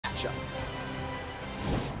matchup.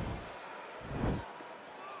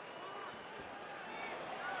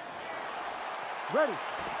 Ready.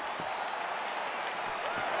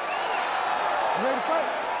 You ready to fight?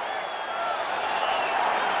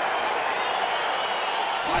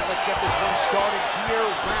 All right, let's get this one started here.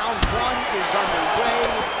 Round one is underway.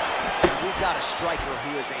 We've got a striker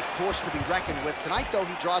who is a force to be reckoned with. Tonight, though,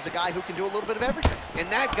 he draws a guy who can do a little bit of everything.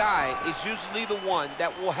 And that guy is usually the one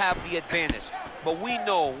that will have the advantage. But we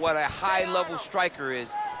know what a high-level striker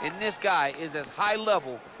is, and this guy is as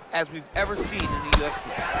high-level as we've ever seen in the UFC.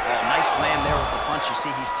 Oh, nice land there with the punch. You see,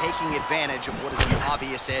 he's taking advantage of what is an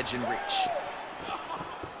obvious edge and reach.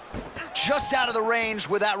 Just out of the range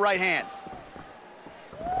with that right hand.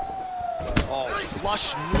 Oh,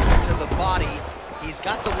 flush knee to the body. He's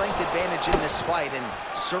got the length advantage in this fight and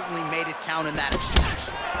certainly made it count in that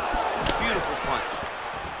exchange. Beautiful punch.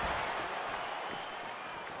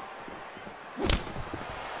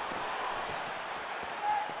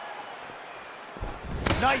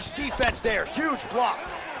 Nice defense there, huge block.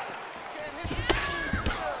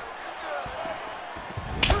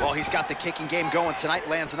 Well, he's got the kicking game going tonight,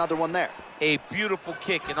 lands another one there. A beautiful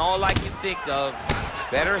kick, and all I can think of,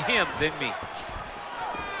 better him than me.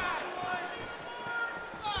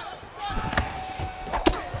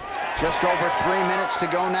 Just over 3 minutes to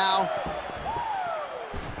go now.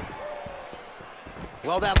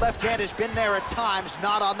 Well, that left hand has been there at times,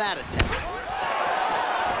 not on that attempt.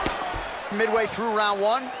 Midway through round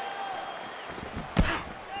one.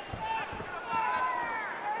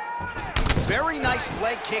 Very nice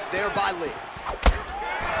leg kick there by Lee.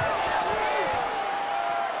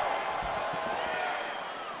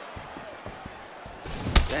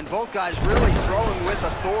 And both guys really throwing with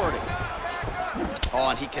authority. Oh,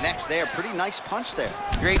 and he connects there. Pretty nice punch there.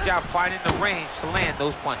 Great job finding the range to land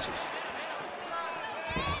those punches.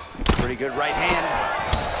 Pretty good right hand.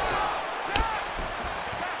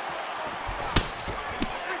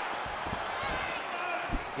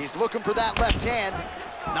 He's looking for that left hand.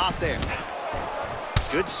 Not there.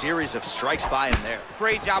 Good series of strikes by him there.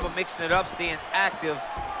 Great job of mixing it up, staying active,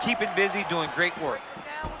 keeping busy, doing great work.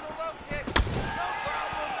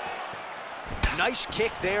 Nice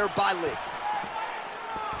kick there by Lee.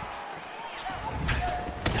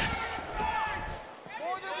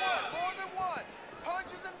 More than one.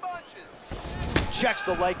 Punches and bunches. Checks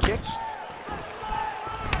the leg kicks.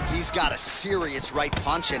 He's got a serious right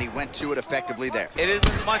punch, and he went to it effectively there. It is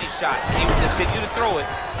his money shot. He will continue to throw it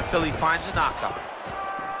until he finds a knockout.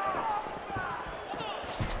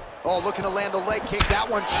 Oh, looking to land the leg kick. That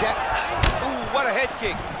one checked. Ooh, what a head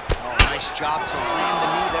kick. Oh, nice job to land the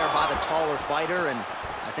knee there by the taller fighter, and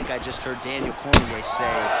I think I just heard Daniel Cormier say,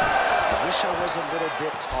 I wish I was a little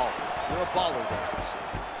bit taller. You're a baller there, DC.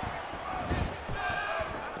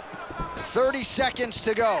 30 seconds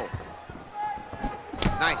to go.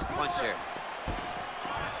 Nice punch there.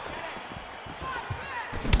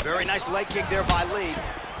 Very nice leg kick there by Lee.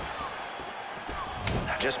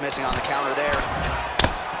 Just missing on the counter there.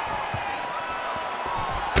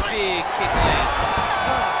 Big kick land.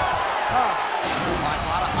 A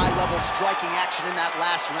lot of high-level striking action in that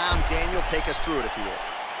last round. Daniel, take us through it, if you will.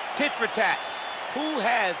 Tit for tat. Who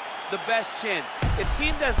has the best chin? It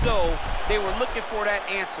seemed as though they were looking for that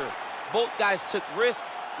answer. Both guys took risk.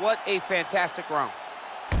 What a fantastic round.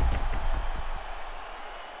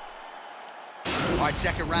 All right,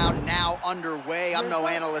 second round now underway. I'm no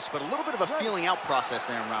analyst, but a little bit of a feeling out process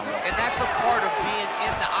there in round one. And that's a part of being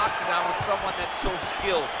in the octagon with someone that's so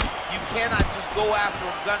skilled. You cannot just go after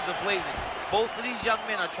them guns a-blazing. Both of these young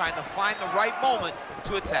men are trying to find the right moment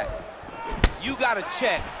to attack. You got to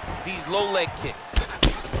check these low leg kicks.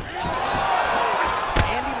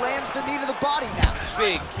 And he lands the knee to the body now.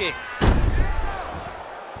 Big kick.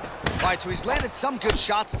 All right, so he's landed some good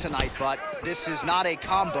shots tonight, but this is not a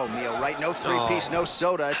combo meal, right? No three-piece, no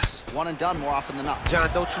soda. It's one and done more often than not. John,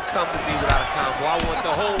 don't you come to me without a combo. I want the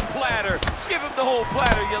whole platter. Give him the whole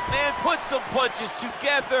platter, young man. Put some punches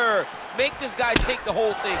together. Make this guy take the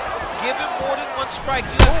whole thing. Give him more than one strike.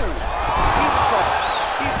 He's in trouble.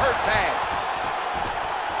 He's hurt bad.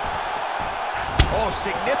 Oh,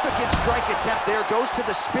 significant strike attempt there. Goes to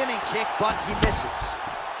the spinning kick, but he misses.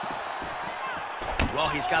 Well,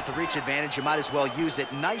 he's got the reach advantage. You might as well use it.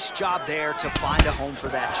 Nice job there to find a home for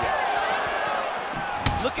that jab.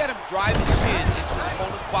 Look at him drive his shin into his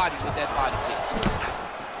opponent's body with that body kick.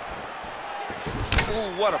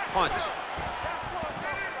 Ooh, what a punch.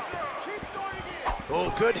 Oh,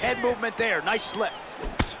 good head movement there. Nice slip.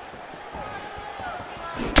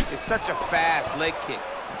 It's such a fast leg kick.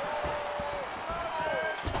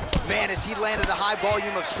 Man, as he landed a high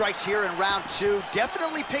volume of strikes here in round 2,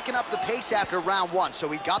 definitely picking up the pace after round 1. So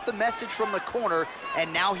he got the message from the corner,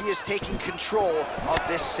 and now he is taking control of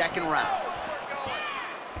this second round.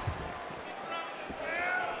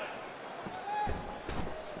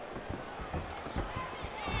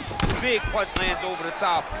 Big punch lands over the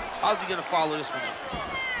top. How's he gonna follow this one?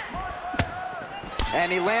 And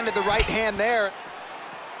he landed the right hand there.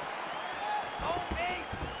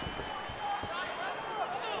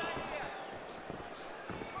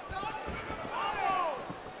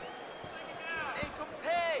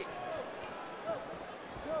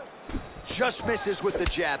 Just misses with the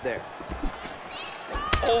jab there.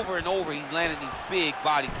 Over and over, he's landing these big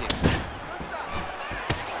body kicks.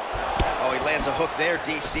 Oh, he lands a hook there,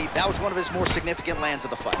 DC. That was one of his more significant lands of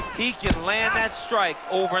the fight. He can land that strike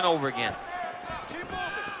over and over again.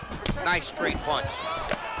 Nice straight punch.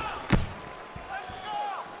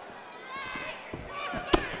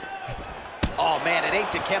 Oh, man, it ain't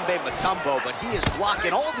Dikembe Mutombo, but he is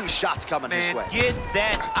blocking all these shots coming his way. Get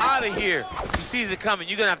that out of here. He sees it coming.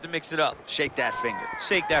 You're going to have to mix it up. Shake that finger.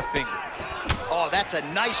 Shake that finger. Oh, that's a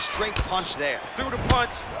nice straight punch there. Threw the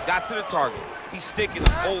punch, got to the target. He's sticking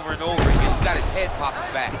it over and over again. He's got his head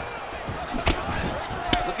popping back.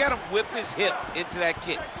 Look at him whip his hip into that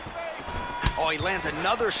kick. Oh, he lands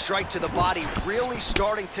another strike to the body, really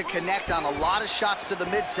starting to connect on a lot of shots to the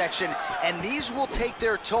midsection, and these will take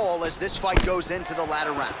their toll as this fight goes into the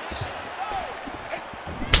latter rounds.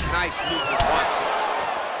 Nice movement punch.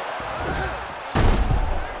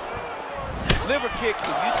 Liver kick, if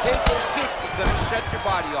you take those kicks, it's gonna shut your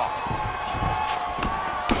body off.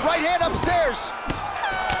 Right hand upstairs.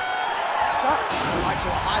 All right, so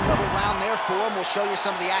a high-level round there for him. We'll show you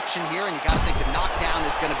some of the action here, and you got to think the knockdown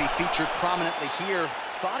is going to be featured prominently here.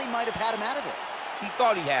 Thought he might have had him out of there. He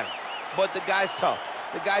thought he had him, but the guy's tough.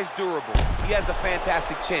 The guy's durable. He has a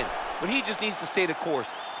fantastic chin, but he just needs to stay the course.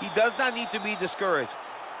 He does not need to be discouraged.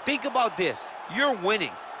 Think about this. You're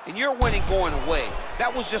winning, and you're winning going away.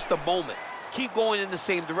 That was just a moment. Keep going in the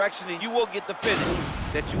same direction, and you will get the finish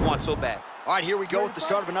that you want so bad. All right, here we go with the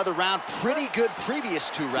start of another round. Pretty good previous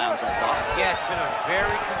 2 rounds, I thought. Yeah, it's been a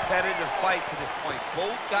very competitive fight to this point.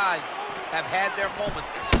 Both guys have had their moments,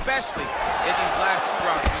 especially in these last 2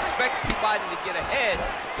 rounds. We expect somebody to get ahead,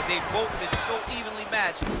 but they've both been so evenly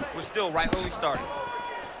matched. We're still right where we started.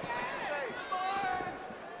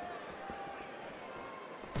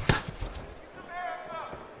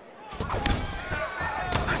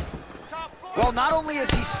 Well, not only has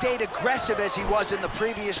he stayed aggressive as he was in the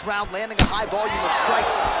previous round, landing a high volume of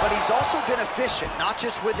strikes, but he's also been efficient, not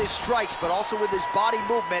just with his strikes, but also with his body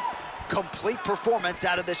movement. Complete performance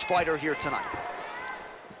out of this fighter here tonight.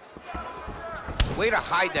 Way to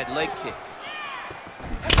hide that leg kick.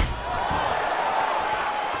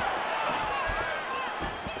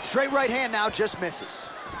 Straight right hand now, just misses.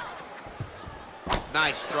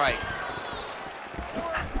 Nice strike.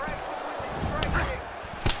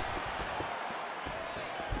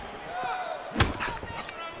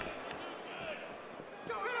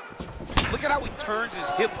 Look at how he turns his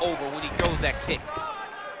hip over when he throws that kick.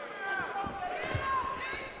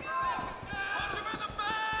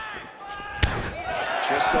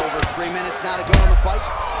 Just over 3 minutes now to go in the fight.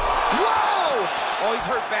 Whoa! Oh, he's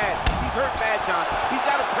hurt bad. He's hurt bad, John. He's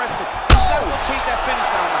got to press him. He's got to chase that finish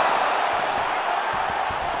down now.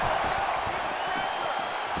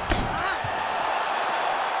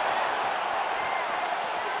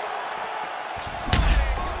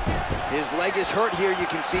 His leg is hurt here. You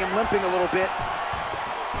can see him limping a little bit.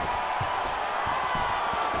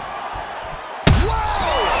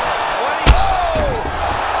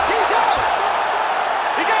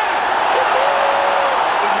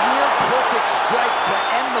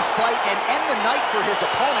 And end the night for his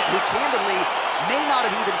opponent, who candidly may not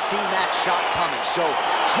have even seen that shot coming. So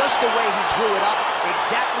just the way he drew it up,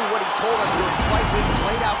 exactly what he told us during Fight Week,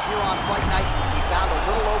 played out here on Fight Night. He found a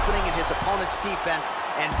little opening in his opponent's defense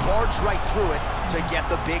and barged right through it to get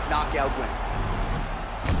the big knockout win.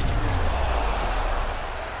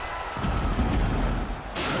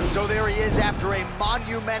 So there he is after a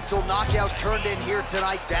monumental knockout turned in here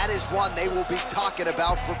tonight. That is one they will be talking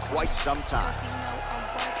about for quite some time.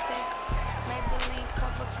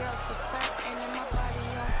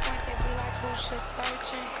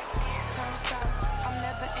 Searching. Turns out I'm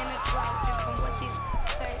never in a drought, and from what these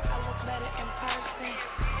say, I look better in person.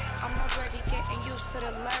 I'm already getting used to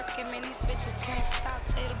the lurking. Man, these bitches can't stop,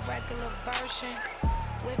 they the regular version.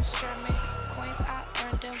 Whip Sherman, coins I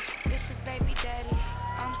earned them. Vicious baby daddies,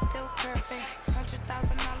 I'm still perfect. $100,000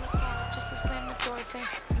 car just to slam the doors in.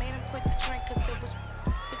 Made them quit the drink cause it was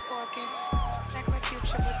organs. Act like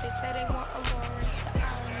Future, but they say they want alluring. The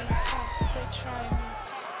irony. trying me.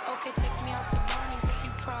 Okay, take me out the Barneys if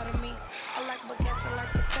you proud of me. I like baguettes, I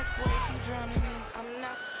like the text, boy, if you drowning me. I'm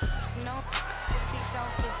not, no, if he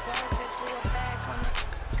don't deserve it. Blew a bag on it,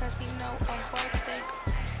 cause he know I'm worth it.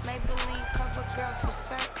 Maybelline cover girl for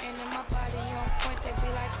certain. And my body on point, they be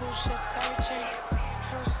like, who's just searching?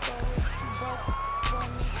 True story, you broke for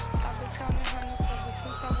me. I've been counting hundreds ever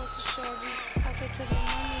since I was a shorty. I get to the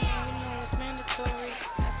money and you know it's mandatory.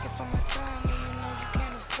 Asking for my time and you know you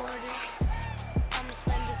can't afford it. I'ma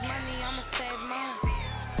spend this money, I'ma save mine.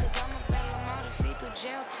 Cause I'ma bail him out if he do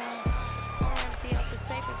jail time. Or empty out the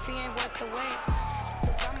safe if he ain't worth the wait.